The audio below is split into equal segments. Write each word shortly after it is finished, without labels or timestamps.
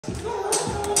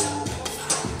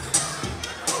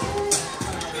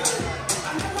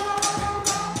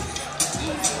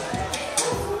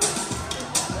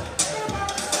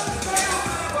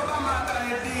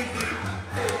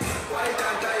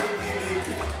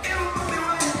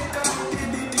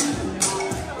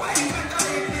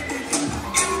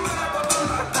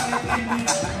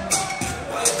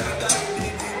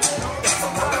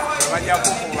Vaya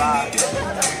popular.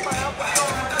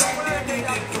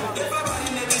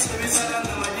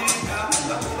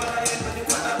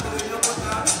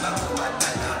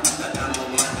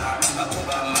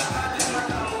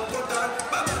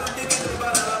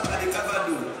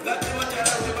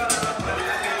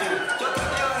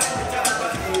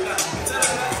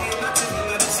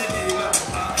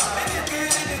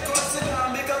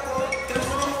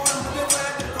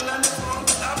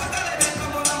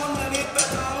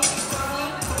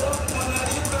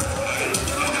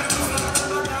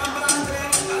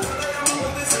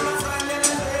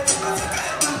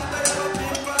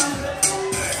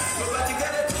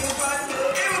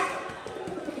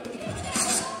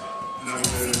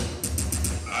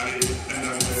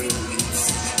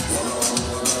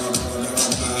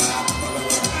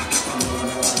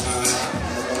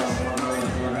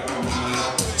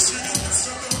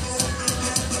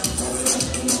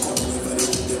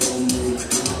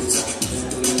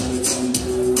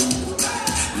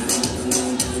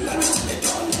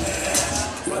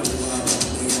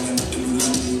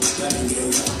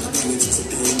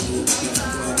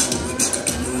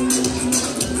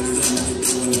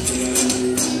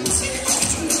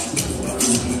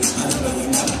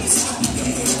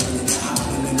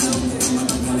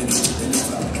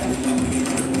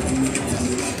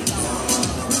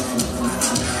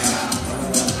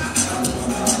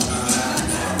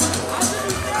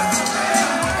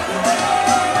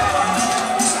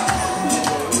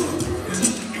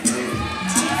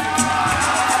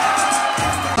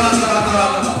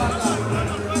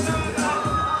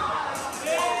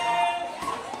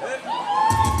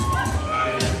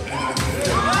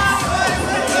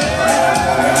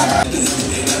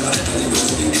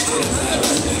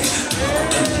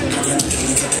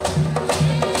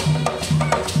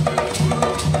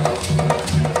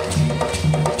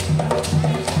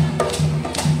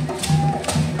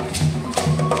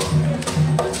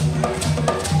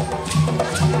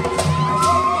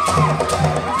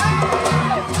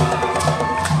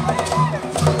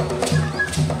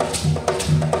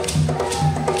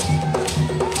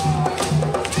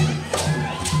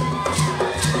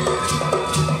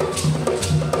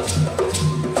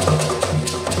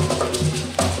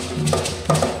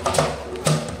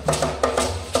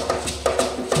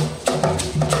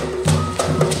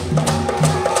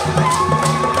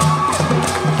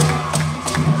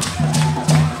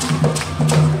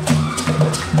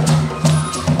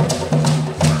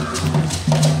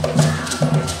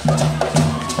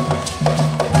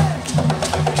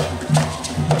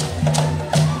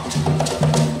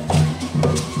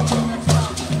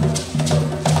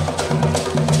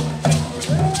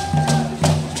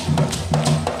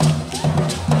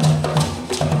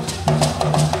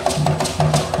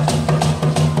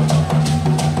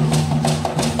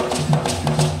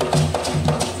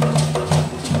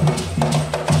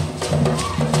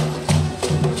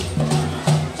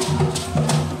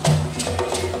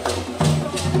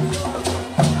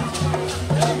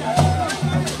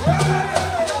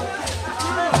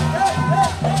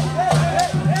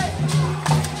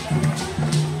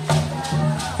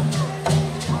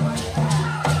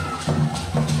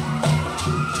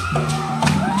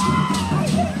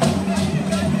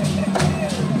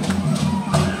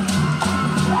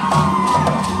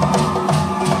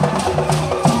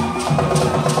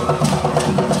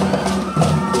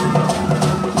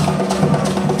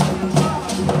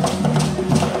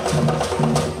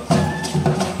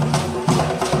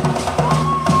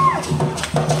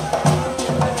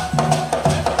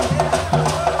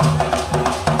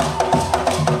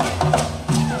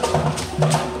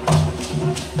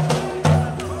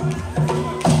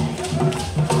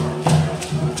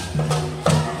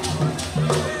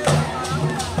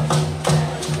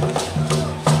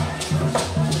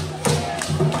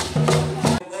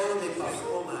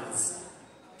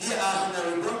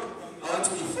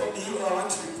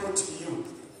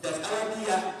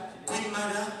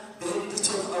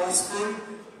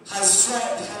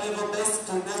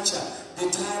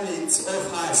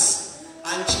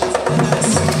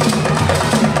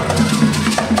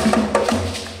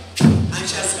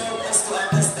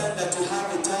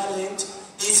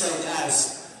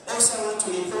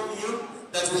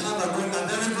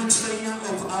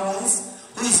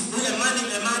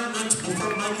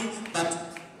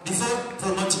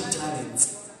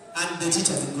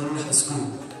 teachers in Gorilla High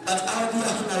School. But our dear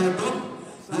Honorable,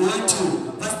 we want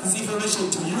to pass this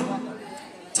information to you,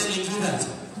 telling you that,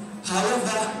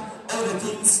 however, all the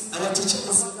things our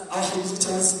teachers, our head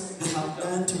teachers, they have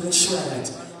done to make sure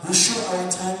that we show our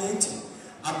talent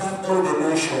above all the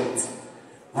nations.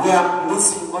 We are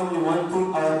missing only one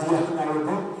thing, our dear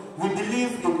Honorable. We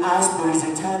believe in us there is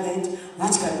a talent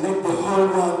which can make the whole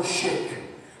world shake.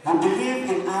 We believe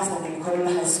in us and in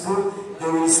Gorilla High School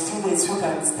there is students who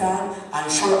can stand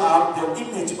and show up the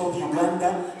image of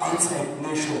Uganda outside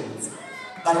nations.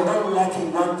 But we are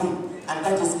lacking one thing, and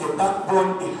that is a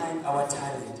backbone behind our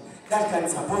talent that can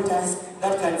support us,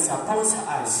 that can support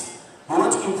us. We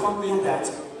want to inform you that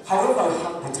however we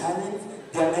have the talent,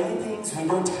 there are many things we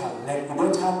don't have. Like we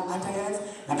don't have attires,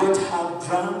 we don't have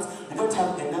drums, we don't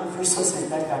have enough resources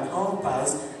that can help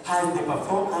us as the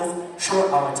performers show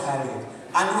our talent.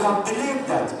 And we have believed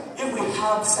that if we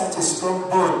have such a strong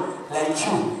bond like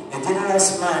you, a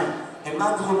generous man, a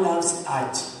man who loves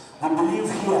art, we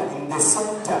believe here in the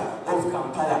center of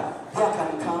Kampala, there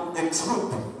can come a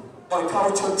troupe or a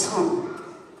cultural troupe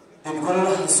in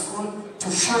Gorilla High School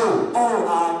to show all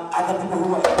our other people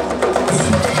who are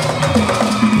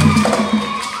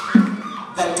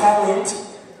that talent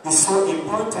is so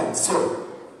important. So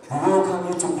we welcome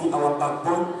you to be our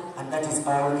backbone, and that is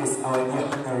our dear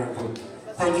Honorable.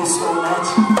 Thank you so much.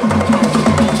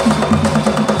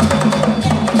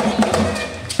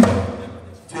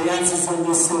 Tuyanze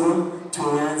sonye suru,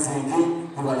 tuyanze hivi,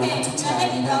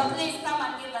 Talidira. Please come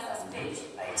and give us a stage.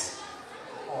 Right.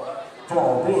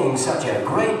 For being such a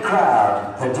great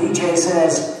crowd, the DJ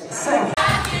says, thank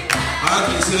you.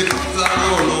 Nsereko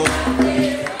no.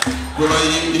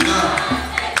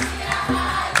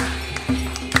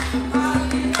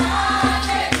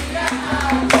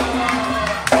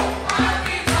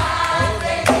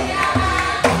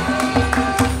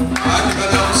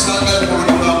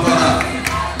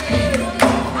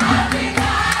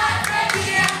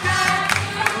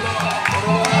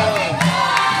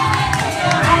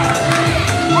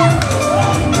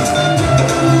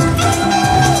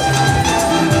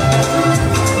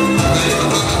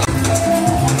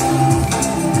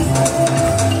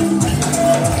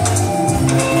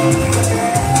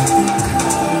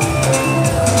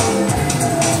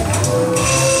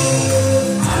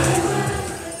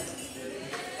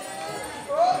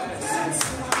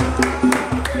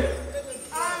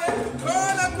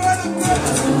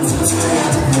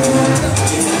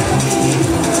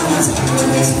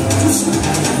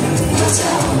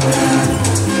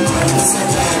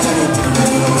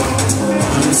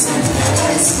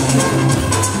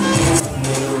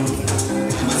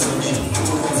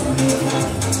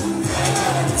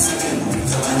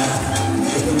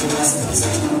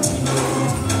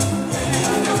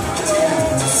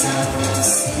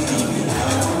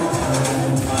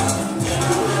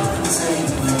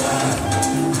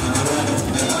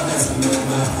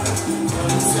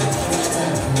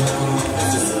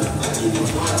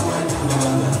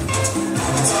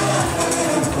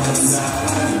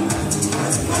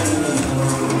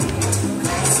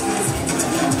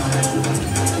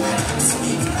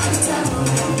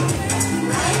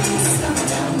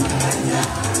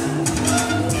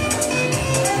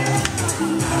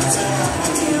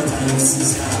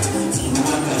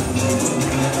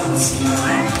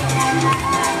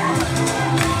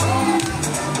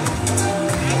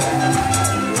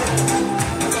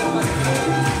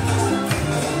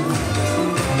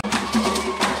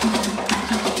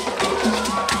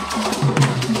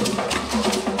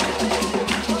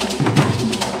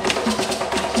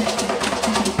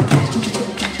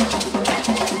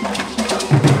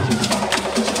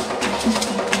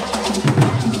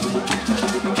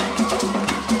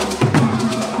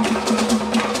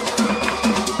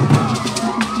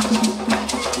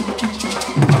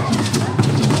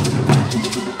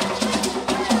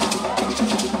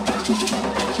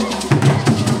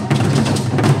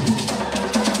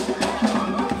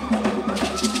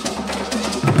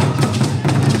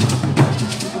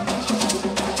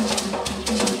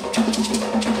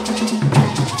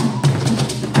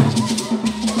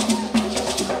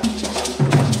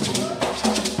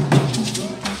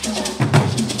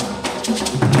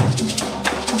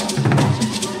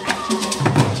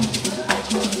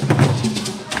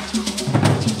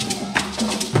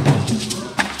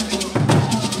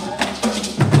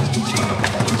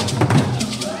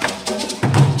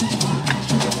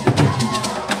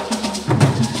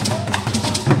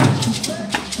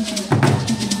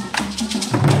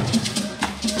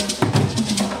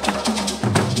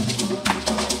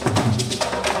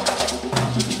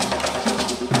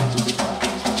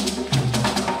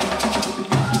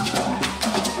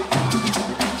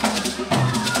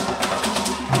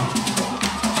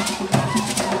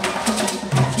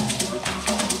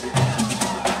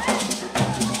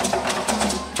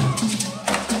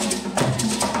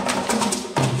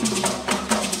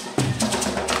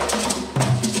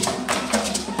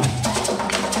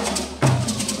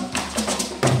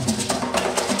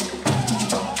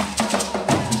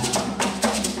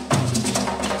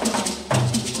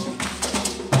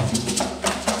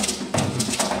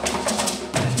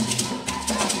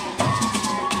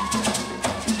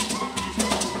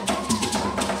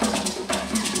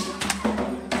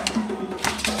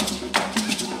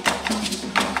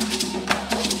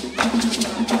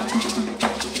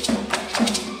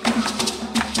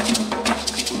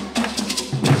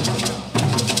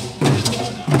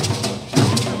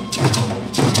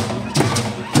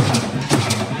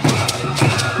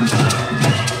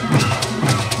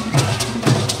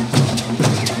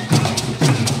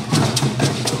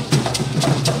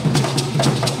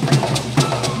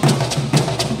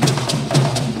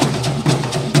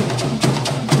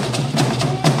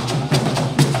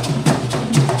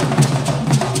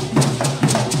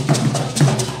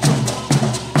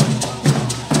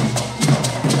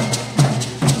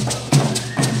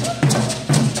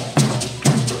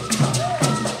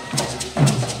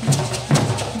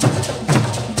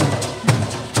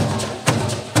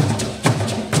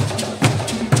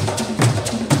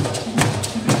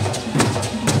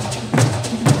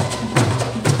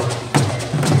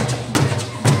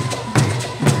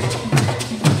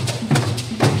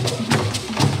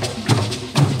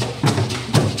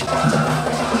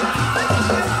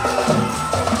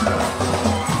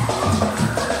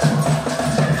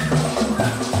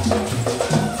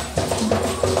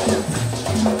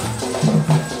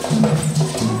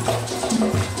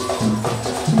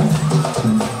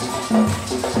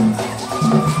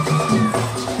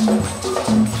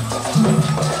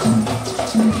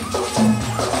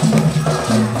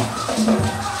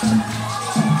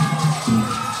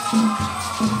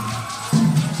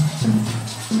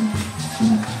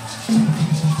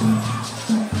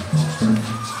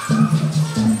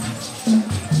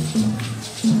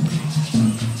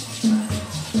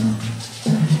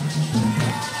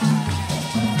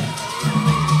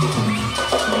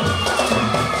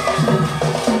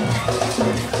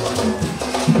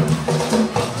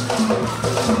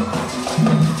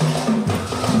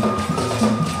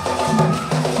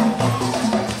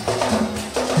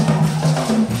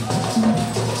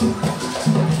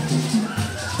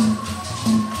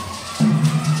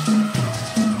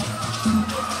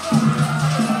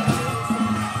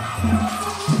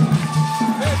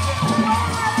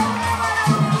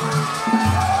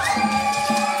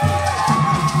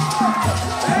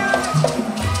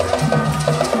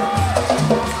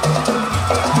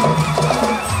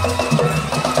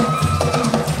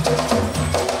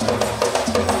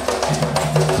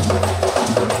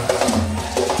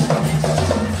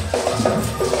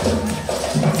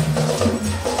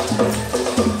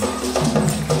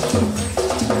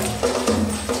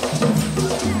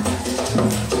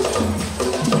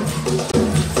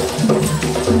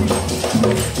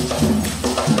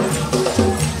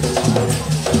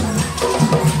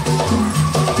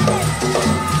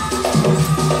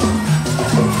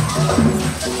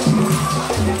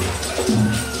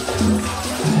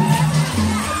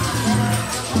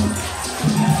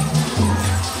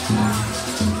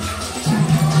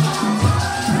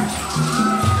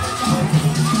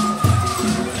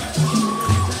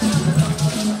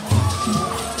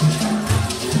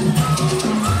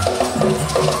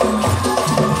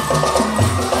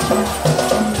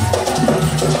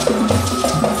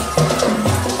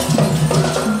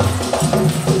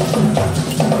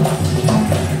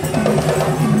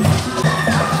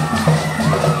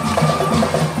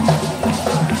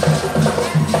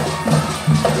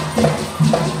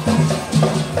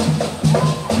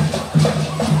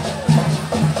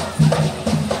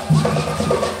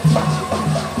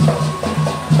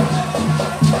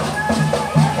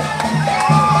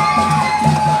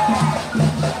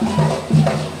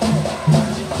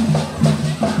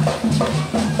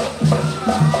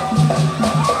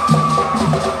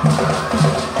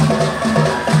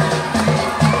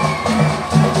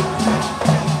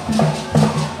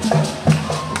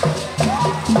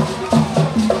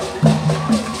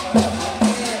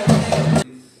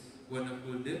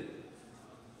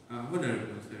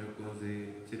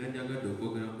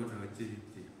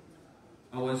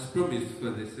 I was promised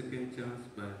for the second chance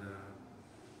by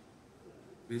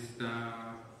Mr.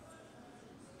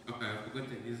 Okay, I've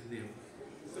forgotten his name.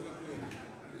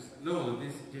 No,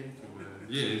 this gentleman.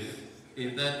 Yes,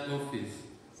 in that office.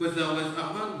 Because I was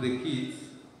among the kids.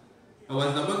 I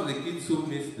was among the kids who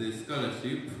missed the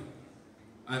scholarship.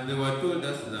 And they were told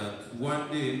us that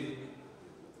one day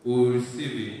we'll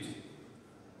receive it.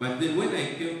 But then when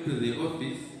I came to the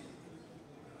office,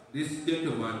 this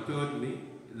gentleman told me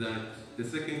that the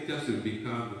second class will be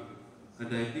coming. And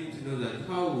I didn't know that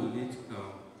how will it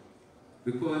come?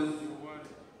 Because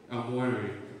I'm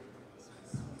worried.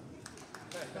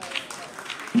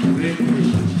 Thank you.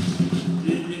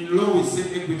 In law we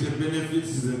say equity benefits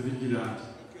is a vigilant.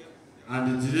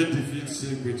 And it didn't defeat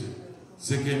equity.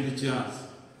 Second chance.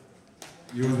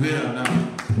 You're there now.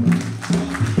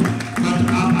 But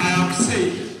I have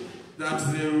said that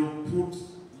they will put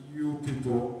you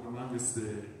people amongst the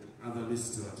other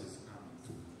list that is coming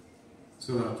to,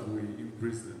 so that we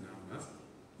increase the numbers,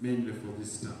 mainly for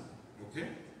this term. Okay?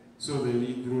 So they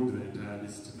include the entire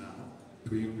list now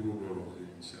to include all of them,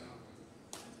 inshallah.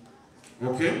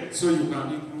 Okay? So you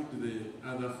can include the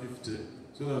other 50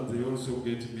 so that they also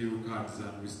get meal cards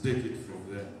and we take it from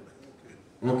there.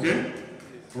 Okay?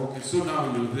 Okay, so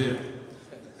now you're there.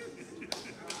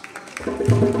 So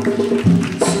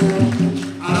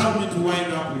allow me to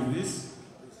wind up with this.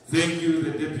 Thank you,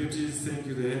 the deputies. Thank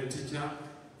you, the head teacher.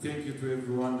 Thank you to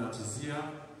everyone that is here.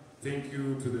 Thank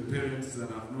you to the parents that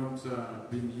have not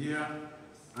been here.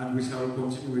 And we shall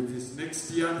continue with this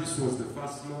next year. This was the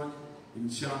first launch.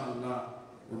 Inshallah,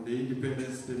 on the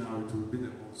Independence Day now it will be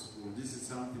the whole school. This is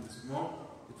something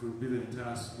small. It will be the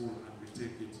entire school and we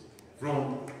take it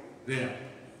from there.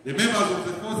 The members of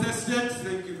the fourth estate,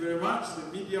 thank you very much. The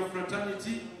media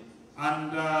fraternity,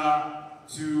 and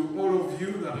to all of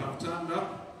you that have turned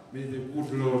up, may the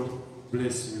good Lord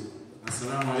bless you.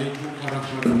 Assalamu alaikum wa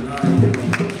rahmatullahi wa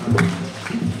barakatuh.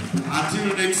 Until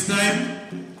next time,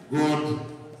 God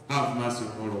have mercy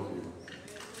on all of you.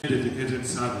 Dedicated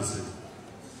services.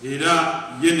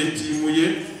 Era yene timu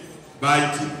ye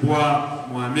bayitibwa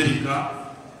mu America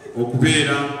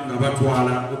okubeera nga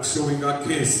batwala okushowinga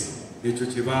case.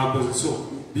 So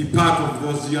be part of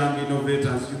those young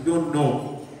innovators. You don't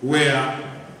know where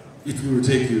it will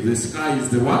take you. The sky is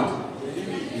the what?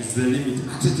 Is the limit.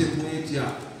 Atete kuetia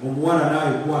omwala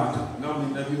naye kwata nga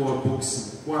binabi wa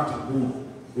boxing kwata boom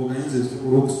organize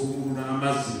okusungulu na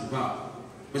amazzi ba.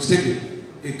 Okitege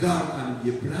a girl can be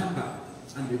a plumber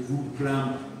and a good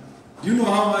plumber. Do you know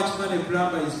how much money a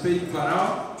plumber is paying per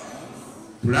hour?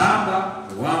 Plumber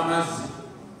wa amazzi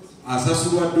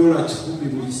asasulwa $100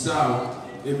 buli ssaawa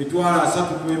emitwalo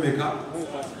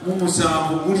 3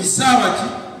 buli ssaawa ki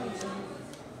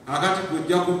akati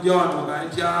kujja kujja wano nga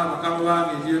nti bakama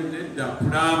bange nedda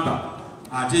plumber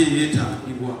ate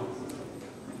yeetaagibwa.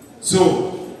 So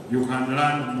you can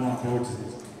learn more about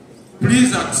this.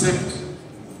 Please accept.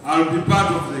 I'll be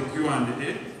part of the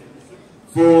Q&A.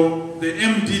 For the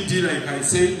MDD, like I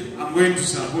said, I'm going to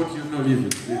support you, not leave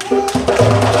it. Your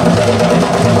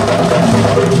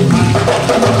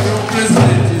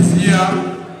president is here.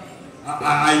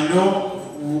 I know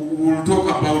we'll talk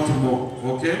about more,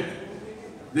 okay?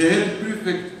 The head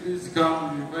prefect, please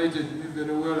come. You invited me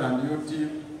very well and your team.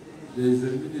 There is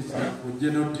a minister for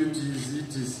general duties,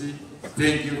 etc.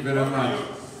 Thank you very much.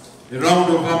 A round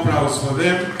of applause for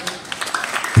them.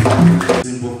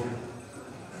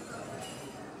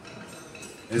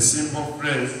 A simple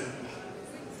phrase.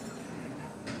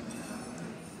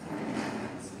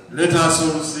 Let us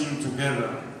all sing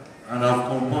together, and I've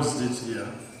composed it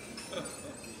here.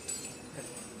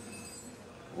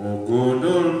 O God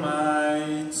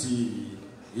Almighty,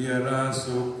 hear us,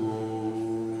 O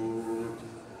God.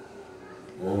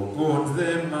 O God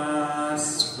the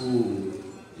Merciful,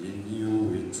 in you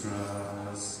we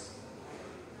trust.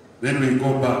 Then we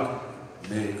go back.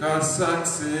 Make us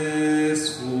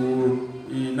successful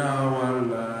in our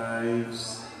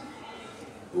lives.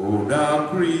 God our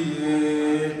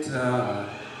Creator,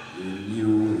 in you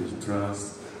we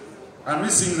trust. And we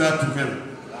sing that together.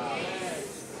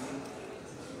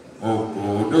 O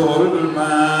God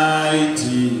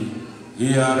Almighty,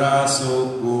 hear us, O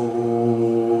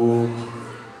God.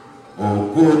 O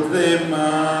God the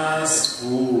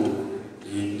Merciful,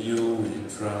 in you we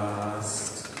trust.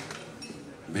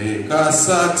 Make us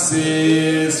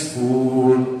successful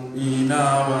in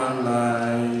our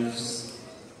lives.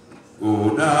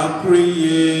 God our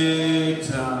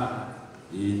Creator,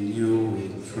 in you we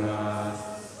trust.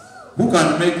 Who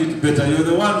can make it better? You're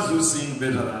the ones who sing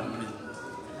better than me.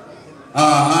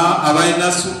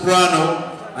 Abaina soprano.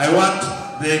 I want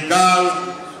the girl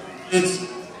It's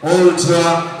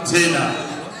ultra tenor.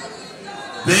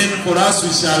 Then for us we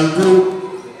shall do,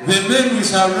 the men we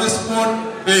shall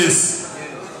respond bass.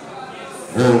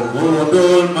 Oh God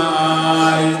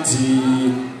Almighty,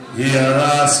 hear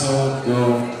us, oh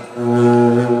God.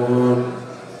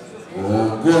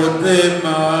 Oh God the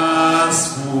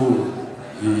merciful,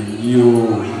 in you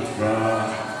we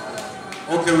trust.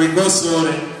 Okay, we go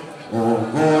slowly. Oh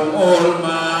God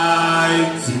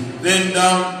Almighty. Then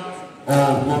down.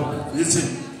 Oh God, listen.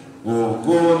 Oh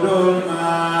God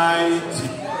Almighty,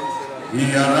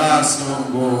 hear us, oh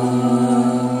God.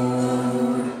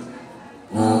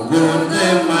 Oh God the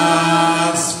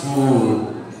merciful,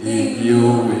 in you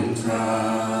we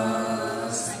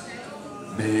trust.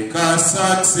 Make us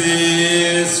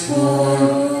successful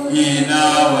in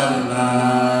our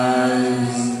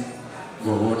lives.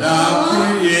 God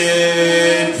our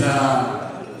Creator,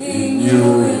 in you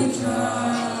we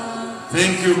trust.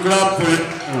 Thank you, clap for it.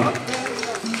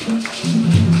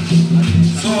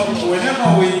 So whenever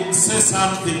we say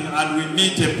something and we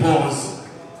meet a pause,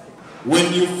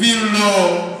 when you feel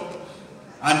low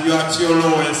and you're at your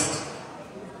lowest,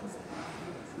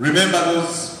 remember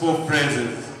those 4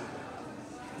 phrases.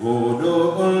 God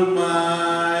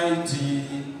Almighty,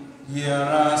 hear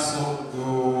us, O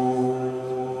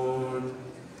God.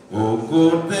 O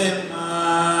God the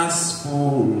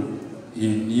merciful,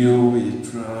 in you we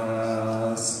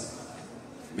trust.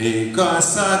 Make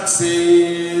us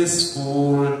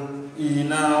successful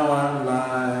in our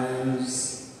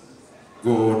lives.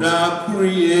 God our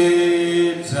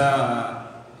Creator,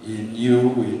 in you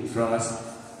we trust.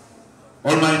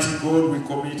 Almighty God, we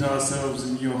commit ourselves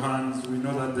in your hands. We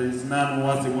know that there is none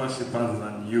worthy worshippers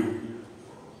than you.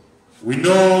 We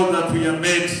know that we are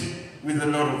met with a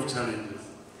lot of challenges.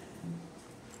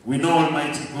 We know,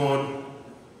 Almighty God,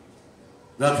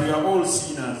 that we are all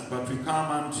sinners, but we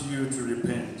come unto you to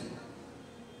repent.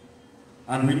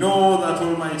 And we know that,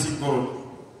 Almighty God,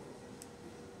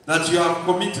 that you have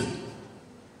committed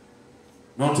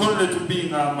not only to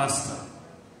being our master,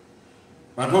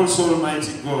 but also,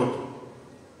 Almighty God,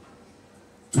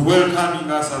 to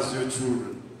welcoming us as your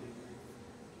children.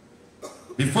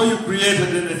 Before you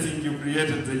created anything, you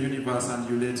created the universe and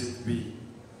you let it be.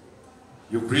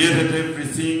 You created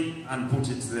everything and put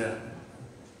it there.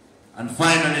 And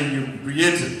finally, you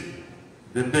created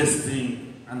the best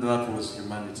thing, and that was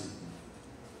humanity.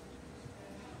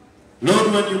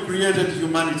 Lord, when you created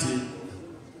humanity,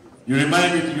 you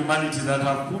reminded humanity that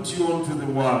I've put you onto the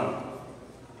world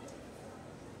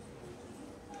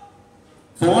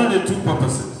for only 2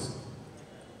 purposes.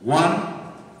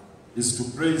 One is to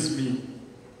praise me,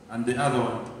 and the other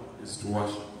one is to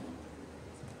worship.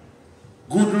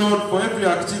 Good Lord, for every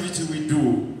activity we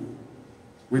do,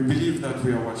 we believe that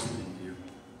we are worshiping you.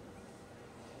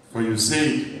 For you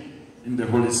say in the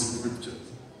Holy Scriptures,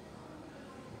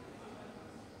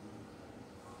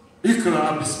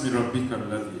 Ikra bismi rabbika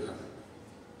alladhi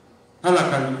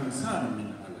خلق الإنسان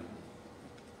من علم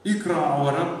اقرأ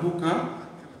وربك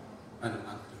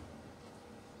الأكرم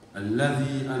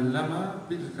الذي علم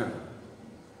بالقلم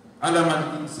علم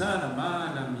الإنسان ما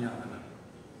لم يعلم.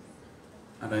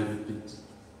 And I repeat,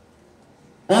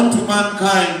 unto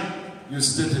mankind you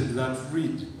stated that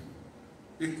read,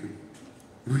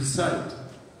 recite.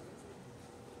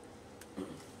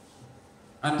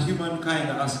 And humankind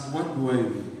asked, what do I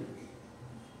read?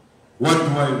 What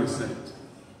do I recite?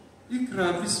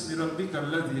 Ikra bismi rabbika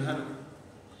alladhi khalaq.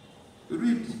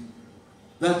 Read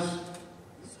that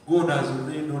God has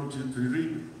ordained unto you to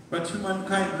read. But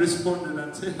humankind responded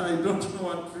and said, I don't know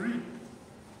what to read.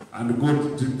 And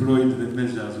God deployed the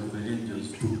measures of the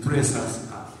angels to press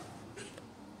us up.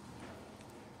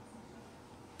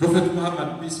 Prophet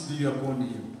Muhammad, peace be upon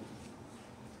him,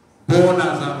 born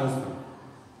as an orphan,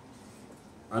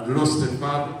 had lost a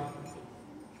father,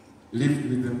 lived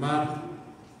with a mother,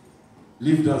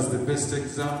 lived as the best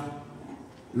example,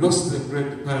 lost the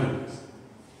great parents,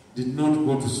 did not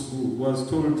go to school, was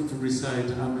told to recite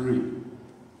and read.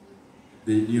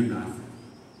 They knew nothing.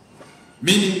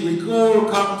 Meaning we all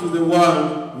come to the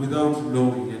world without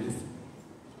knowing anything.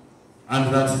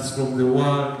 And that is from the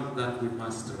world that we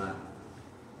must learn.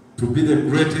 To be the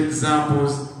great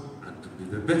examples and to be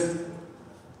the best.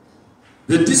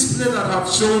 The display that I've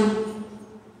shown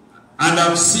and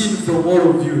I've seen from all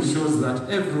of you shows that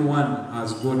everyone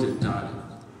has got a talent.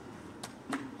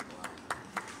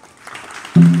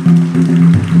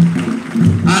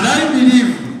 And I believe,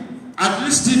 at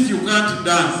least if you can't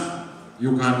dance,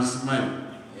 you can smile.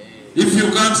 If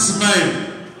you can't smile,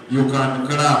 you can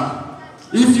clap.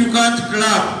 If you can't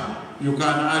clap, you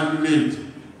can adulate.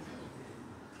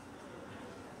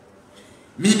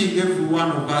 Meaning every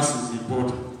one of us is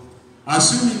important.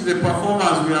 Assuming the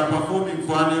performers were performing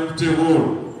for an empty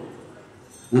hall,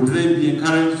 would they be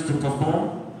encouraged to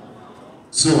perform?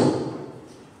 So,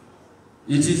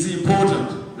 it is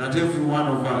important that every one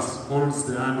of us holds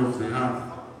the hand of the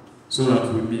hand so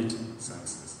that we meet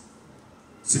success.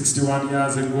 61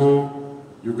 years ago,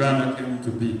 Uganda came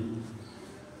to be.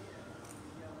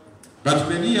 But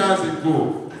many years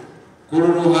ago,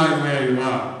 Kololo High, where you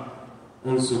are,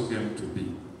 also came to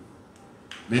be.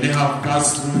 Many have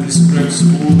passed through this great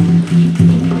school,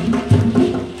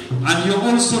 and you're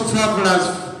also travelers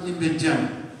in the journey.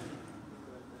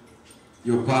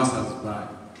 Your passers by.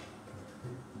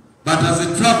 But as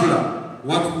a traveler,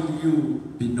 what will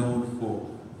you be known for?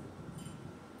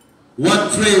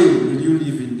 What trail will you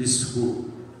leave in this school?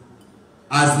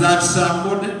 As that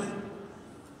somebody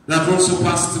that also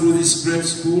passed through this great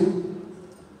school,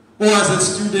 or as a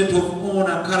student of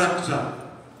honor, character,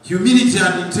 humility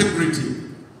and integrity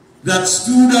that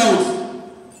stood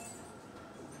out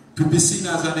to be seen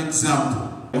as an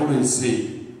example? I always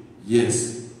say,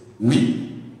 yes,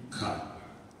 we can.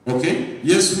 Okay?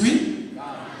 Yes, we can.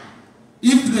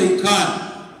 If they can,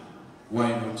 why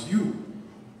not you?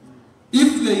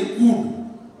 If they could,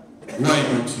 why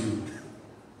not you?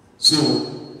 So,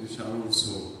 you shall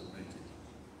also make it.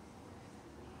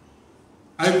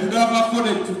 I could have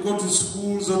afforded to go to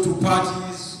schools or to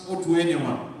parties or to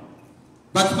anyone.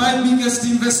 But my biggest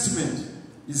investment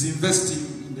is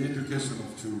investing in the education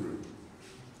of children.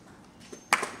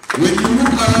 When you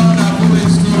look around, I've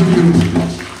always told you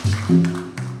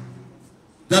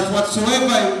that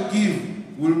whatsoever I will give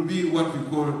will be what we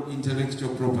call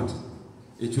intellectual property.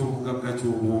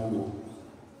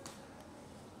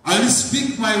 I'll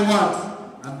speak my words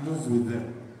and move with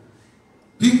them.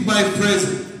 Pick my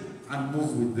present and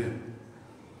move with them.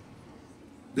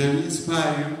 They'll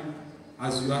inspire you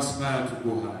as you aspire to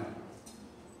go higher.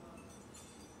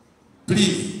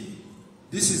 Please,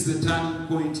 this is the turning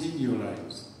point in your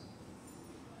lives.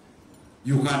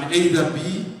 You can either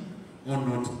be or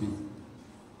not be.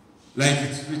 Like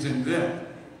it's written there,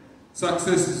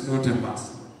 success is not a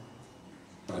must,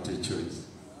 but a choice.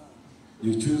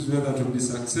 You choose whether to be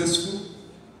successful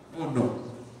or not.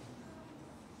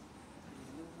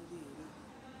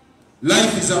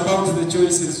 Life is about the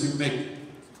choices you make.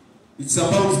 It's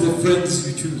about the friends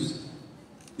you choose.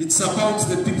 It's about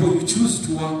the people you choose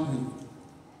to work with.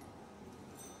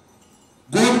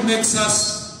 God makes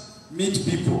us meet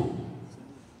people,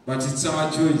 but it's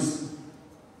our choice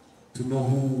to know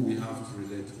who we have to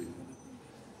relate with.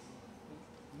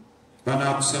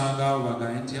 Banakusanga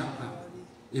bagayinti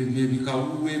ebyo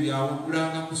bikawuwe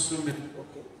byawugulanga ku ssomero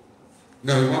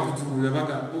nga bwe bakutulule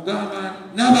bagamba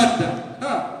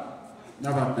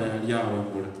nabadda yali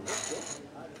awangula.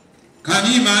 Can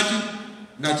you imagine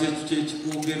nga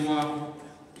kyekikwogerwako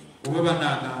oba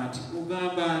banagamba nti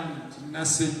ogamba nti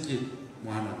nasejje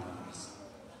mwana wange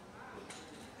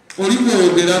oli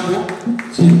kweyogerako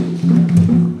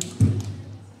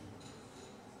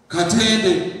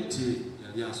Katende ti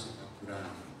yali asooka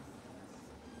kulanga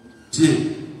ti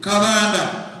Kabanda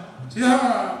ti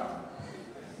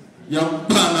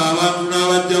yabbanga abantu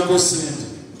n'abajjako ssente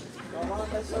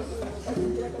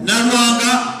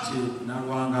Nalwanga ti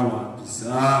Nalwanga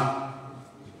wampisa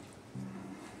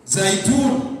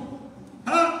Zaituni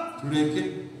tuleke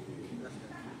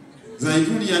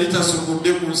Zaituni yali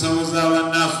tasokodde ku nsawo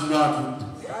z'abannafula atudde.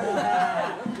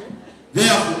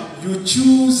 Therefore, you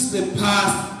choose the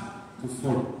path to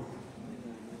follow.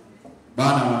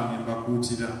 Baana bange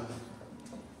mbakuutira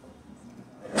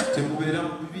temubeera mu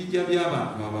bibinja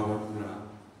by'abantu abawagula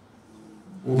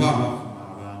oba abavuma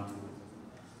abantu.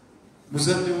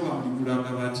 Muzadde wo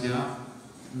bamuligulanga batya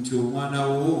nti omwana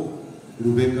wo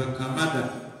Lubega Kamada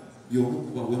y'omu ku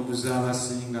bawemuzi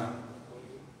abasinga.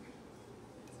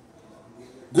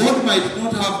 God might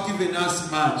not have given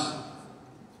us much.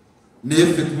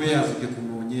 Neffe tweyazike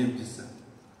tunoonye empisa.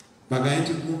 Bagaye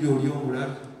nti gundi oli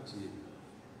omulabi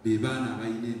be baana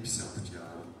abalina empisa ku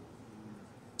kyalo.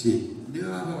 Ne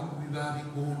baba bakubi ba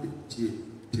bikonde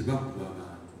tebakuba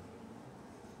bantu.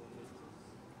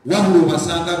 Wabula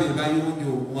obasanga be bayonye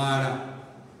omwala.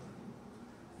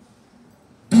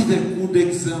 Be the good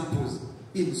examples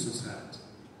in society.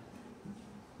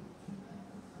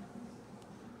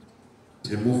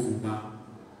 Temuvuma,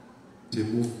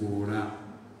 temuvuula,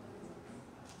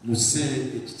 musse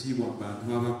ekitiibwa mu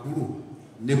bantu abakulu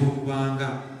ne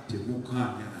bw'okubanga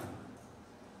temukaanya nabo.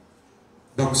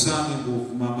 Bakusange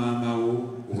ng'ovuma maama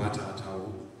wo oba taata wo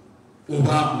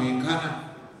oba mwenkana.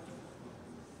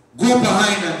 Go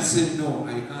behind and say, no,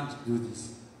 I can't do this.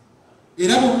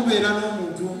 Era bwe mubeera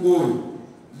n'omuntu ng'oyo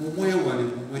mumwewale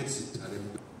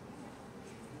mumwesittalemu.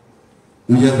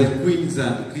 We are the queens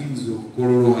and kings of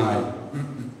Kololo High.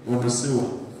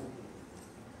 Onosewa.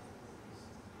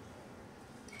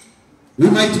 We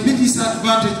might be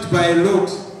disadvantaged by a lot.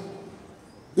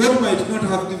 God might not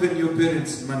have given your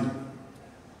parents money.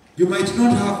 You might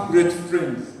not have great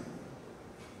friends.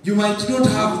 You might not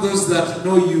have those that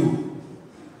know you.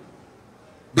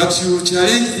 But you will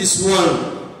challenge this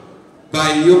world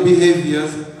by your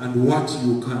behaviors and what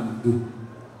you can do.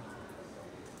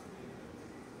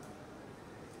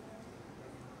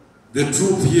 The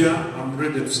truth here, I'm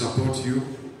ready to support you.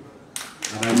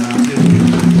 And I can tell you,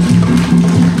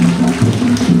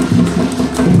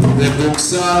 the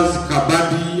boxers,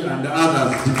 kabaddi, and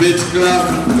others, debate club,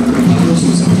 are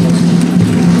also supporting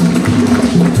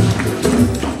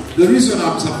you. The reason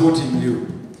I'm supporting you,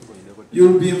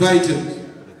 you'll be invited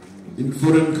in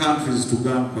foreign countries to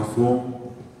go and perform,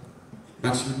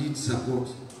 but you need support,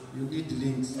 you need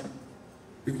links,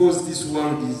 because this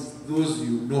world is those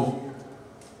you know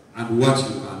and what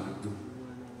you can do.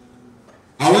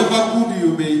 However good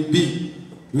you may be,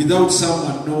 without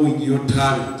someone knowing your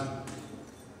talent,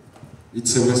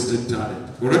 it's a wasted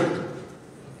talent, correct?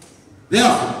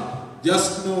 Therefore,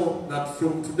 just know that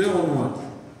from today onward,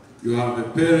 you have a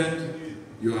parent,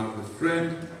 you have a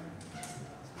friend,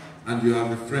 and you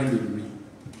have a friend in me.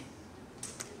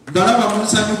 Baraba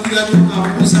Musa Nukira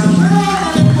Nuka Musa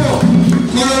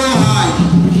Kololo High.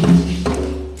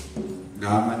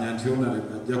 Gamanya Tiona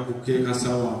Leka Kukeka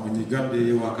Sawa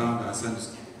Munigade Wakanga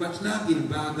Asante. But now in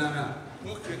Bagara.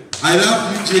 I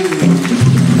love you genuinely.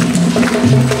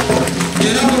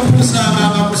 Yerabo Musa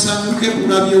Mama Musa Nuke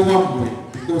Urabi Wamwe.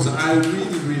 Because I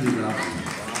really, really love you.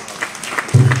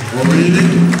 Oh really?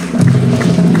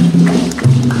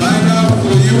 My love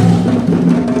for you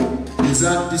is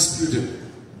undisputed.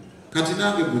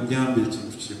 Katinange munyambe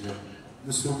ekintu kimu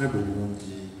musome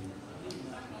bulungi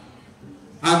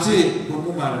ate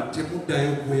bwemumala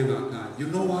temuddayo kwebaka. You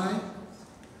know why?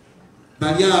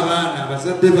 Bali abaana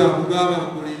abazadde baabwe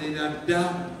babakolerera dda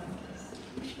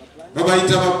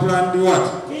babayita bapulandi what?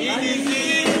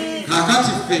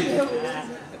 Kakati ffe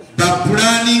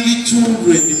bapulaningi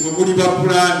children bwe muli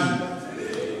bapulani.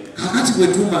 Kakati bwe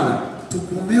tumala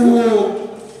tukomewo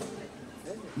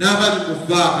n'abali mu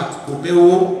vaaka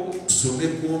tukomewo tusome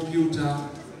computer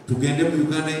tugende mu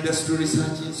Uganda Industrial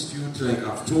Research Institute like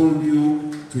I've told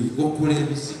you, tuyiga okukola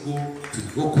ebizigo,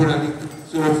 tuyiga okukola liquid,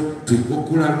 tuyiga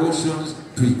okukola lotions,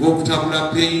 tuyiga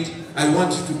okutabula paint. I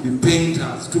want you to be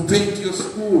painters, to paint your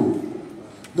school.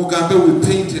 Mugambe, we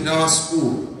painted our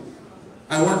school.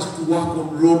 I want you to work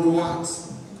on road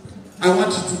works. I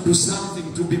want you to do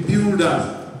something, to be builders.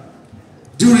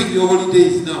 During your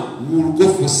holidays now, we will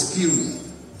go for skills.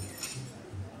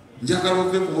 Njagala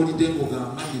ove mu holiday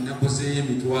ng'ogamba ninakozeeyo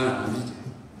emitwalo 2.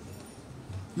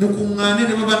 Mukuŋŋaane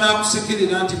ne baba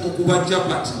n'akusekerera nti mukuba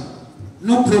japati.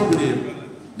 No problem.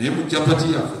 Naye mu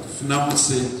japati yaffe tufunamu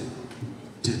ssente.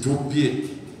 Tetubbye.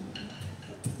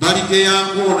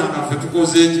 Baligeyangoona nga ffe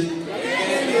tukoze eki?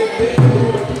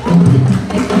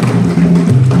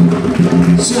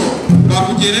 So,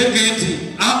 bakujerege nti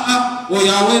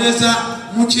oyo aweereza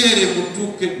muceere mu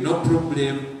dduuke. No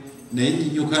problem. Naye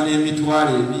nyinyuka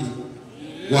n'emitwalo 2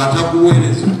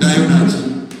 gwatakuweereza oddayo naki.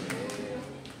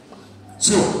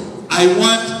 So I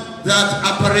want that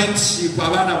apprenticeship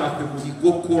abaana baffe muliga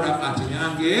okukola at a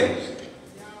young age,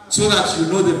 so that you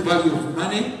know the value of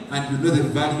money and you know the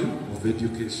value of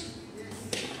education.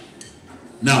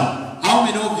 Now, how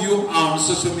many of you are on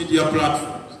social media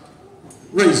platforms?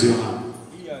 Raise your hand.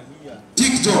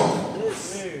 TikTok.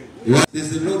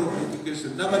 There's a lot of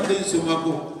education. Never done so much.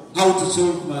 How to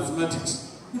solve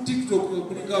mathematics. TikTok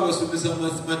kulinga abasomesa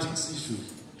mathematics issues.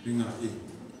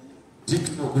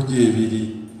 TikTok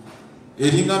gyebiri.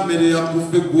 Eringa mmere ya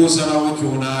kufe gw'osalawo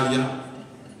ky'onaalya.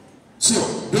 So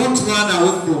don't run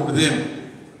away from them.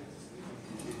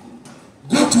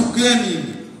 Go to gaming.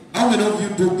 How many of you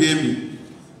do gaming?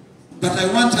 But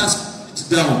I want us to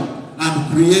sit down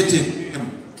and create a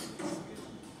game,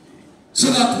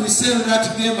 so that we sell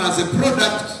that game as a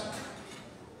product.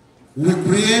 We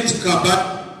create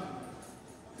kabaddi,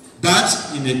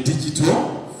 but in a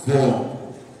digital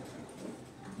form.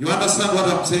 You understand what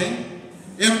I'm saying?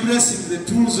 Embracing the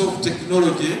tools of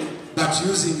technology, but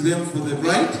using them for the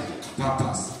right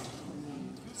purpose.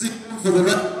 For the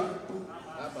right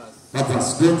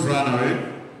purpose. Don't run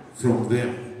away from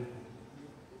them.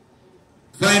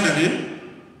 Finally,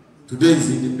 today is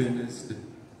Independence Day.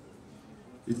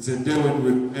 It's a day when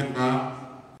we remember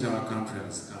our country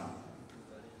has come.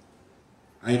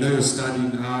 I know you're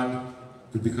studying hard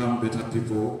to become better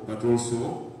people, but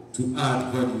also to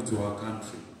add value to our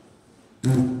country.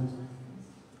 Do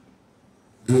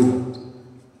that.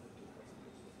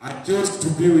 I chose to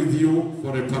be with you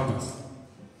for a purpose.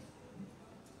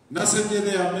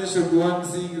 Nasemene, I mentioned one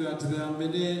thing that there are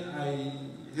many I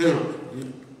help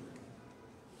in.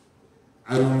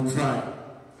 I will try.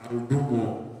 I will do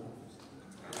more.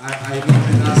 I know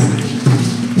the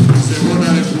say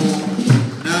honorable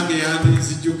Nange and is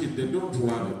joking. They don't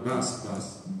worry. Bas.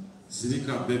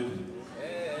 Silika baby.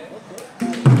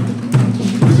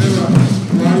 Remember,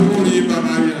 Walu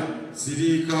Maria,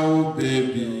 Silika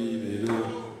baby,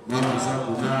 Mama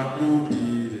Sakuna, Udi,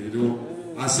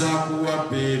 Asakuwa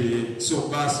baby. So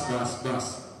bas.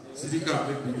 Silika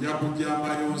baby, Yabuja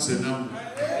Mayon Senam.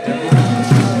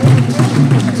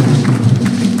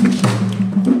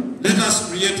 Let us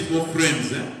create more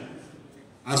friends.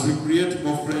 As we create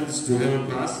more friends to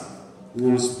help us, we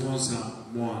will sponsor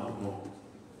more and more.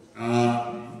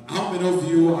 How many of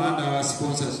you are under our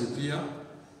sponsorship here?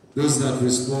 Those that we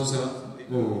sponsor?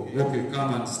 Oh, okay,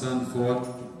 come and stand forward.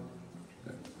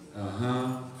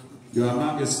 You are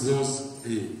amongst those.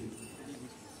 Hey.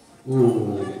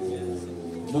 Oh,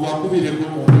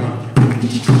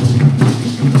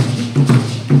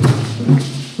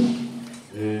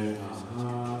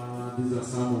 these are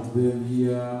some of them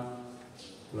here,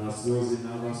 plus those in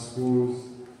other schools.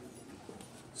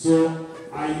 So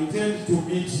I intend to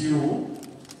meet you.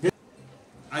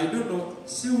 I don't know,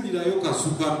 si ulirayo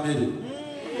kasuka mmere.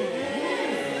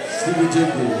 Si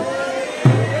bujende.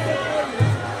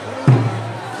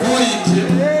 Koyite.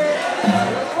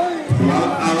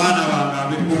 Abana banga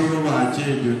bikururu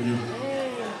bachejo nyo.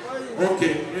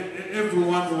 Okay,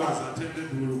 everyone who has attended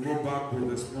will go back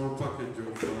with a small package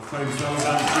of 5,000.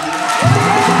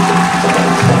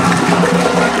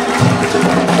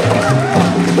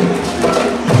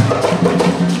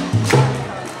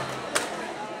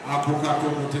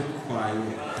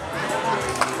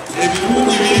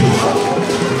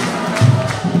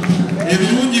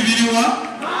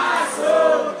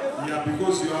 Yeah,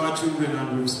 because you are our children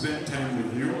and we've spent time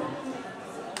with you.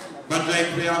 But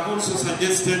like they have also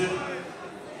suggested,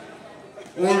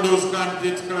 all those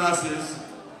candidate classes,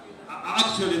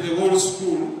 actually the whole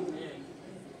school,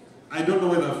 I don't know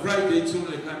whether Friday it's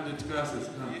only candidate classes.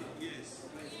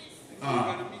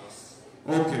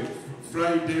 Okay,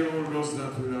 Friday all those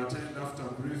that will attend after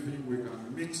briefing, we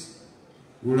can mix.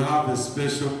 We'll have a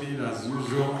special meal as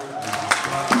usual.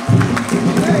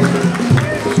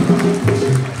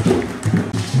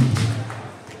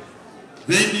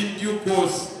 Then in due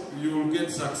course, you will get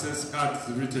success cards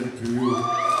written to you.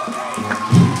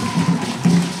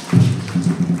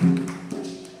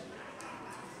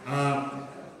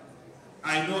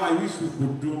 I know I wish we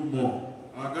could do more.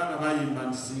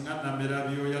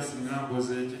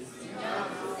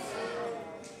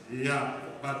 Yeah,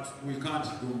 but we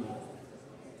can't do more.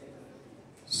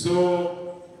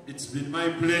 So it's been my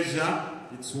pleasure.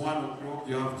 It's 1 o'clock.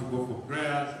 You have to go for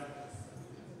prayers.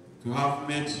 To have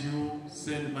met you,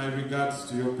 send my regards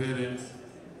to your parents.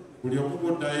 Mama,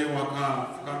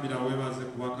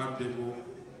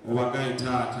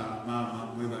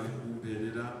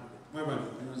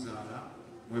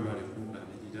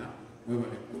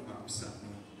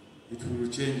 it will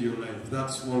change your life. That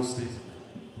small statement.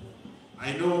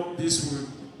 I know this will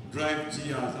drive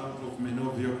tears out of many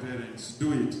of your parents.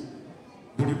 Do it.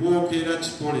 Don't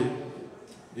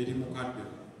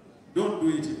do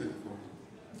it even for me.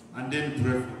 And then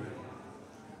pray for them.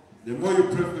 The more you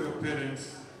pray for your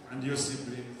parents and your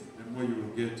siblings, the more you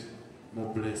will get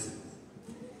more blessings.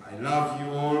 I love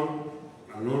you all.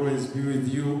 I'll always be with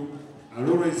you. I'll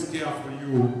always care for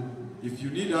you. If you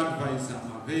need advice,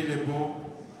 I'm available.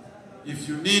 If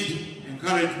you need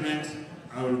encouragement,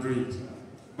 I will do it.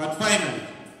 But finally,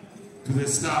 to the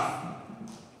staff,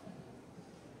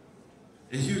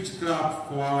 a huge clap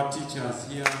for our teachers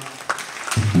here.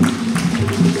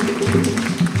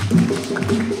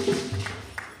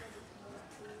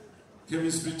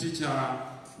 Chemistry teacher,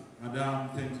 Madam,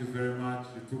 thank you very much.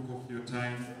 You took off your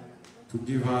time to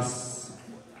give us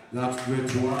that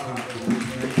great work and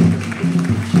commitment.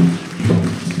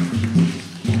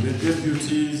 The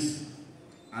deputies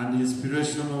and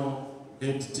inspirational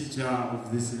head teacher of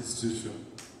this institution.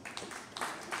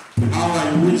 How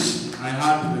I wish I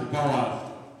had the power.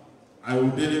 I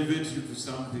would elevate you to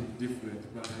something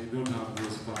different, but I don't have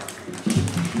those powers.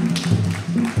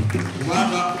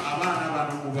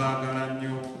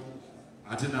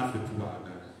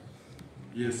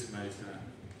 Yes, my son.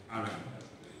 All right.